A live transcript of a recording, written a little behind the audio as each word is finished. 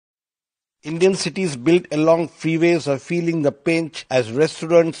Indian cities built along freeways are feeling the pinch as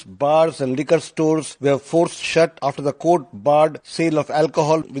restaurants, bars and liquor stores were forced shut after the court barred sale of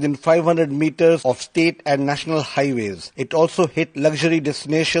alcohol within 500 meters of state and national highways. It also hit luxury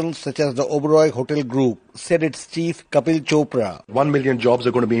destinations such as the Oberoi Hotel Group, said its chief Kapil Chopra. 1 million jobs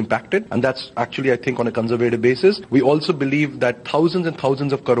are going to be impacted, and that's actually, I think, on a conservative basis. We also believe that thousands and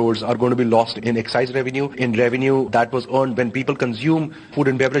thousands of crores are going to be lost in excise revenue, in revenue that was earned when people consume food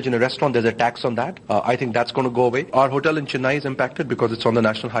and beverage in a restaurant. There's a tax on that. I think that's going to go away. Our hotel in Chennai is impacted because it's on the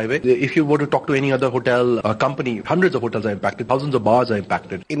national highway. If you were to talk to any other hotel company, hundreds of hotels are impacted, thousands of bars are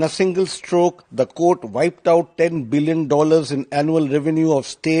impacted. In a single stroke, the court wiped out $10 billion in annual revenue of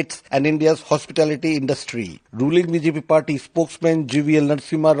states and India's hospitality industry. Ruling BJP party spokesman GVL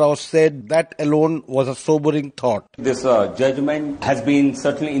Narasimha Rao said that alone was a sobering thought. This judgment has been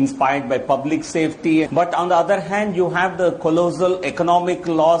certainly inspired by public safety, but on the other hand, you have the colossal economic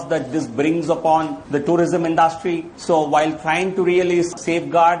loss that this brings upon the tourism industry. So while trying to really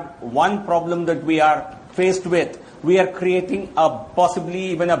safeguard one problem that we are faced with, we are creating a possibly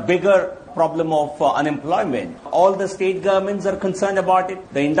even a bigger problem of unemployment. All the state governments are concerned about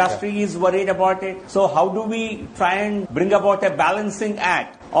it. The industry is worried about it. So how do we try and bring about a balancing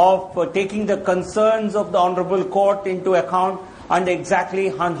act of taking the concerns of the Honorable Court into account, and exactly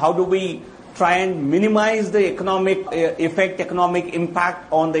how do we try and minimize the economic economic impact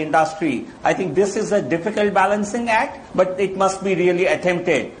on the industry? I think this is a difficult balancing act, but it must be really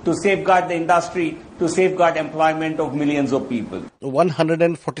attempted to safeguard the industry, to safeguard employment of millions of people.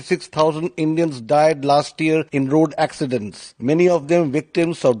 146,000 Indians died last year in road accidents, many of them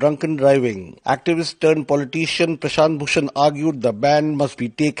victims of drunken driving. Activist turned politician Prashant Bhushan argued the ban must be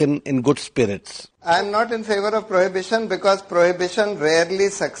taken in good spirits. I am not in favor of prohibition because prohibition rarely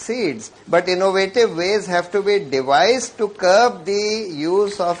succeeds, but innovative ways have to be devised to curb the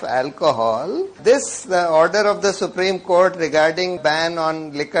use of alcohol. The order of the Supreme Court regarding ban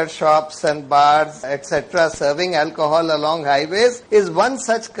on liquor shops and bars, etc., serving alcohol along highways is one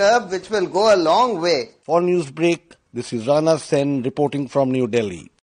such curb which will go a long way. For Newsbreak, this is Rana Senn reporting from New Delhi.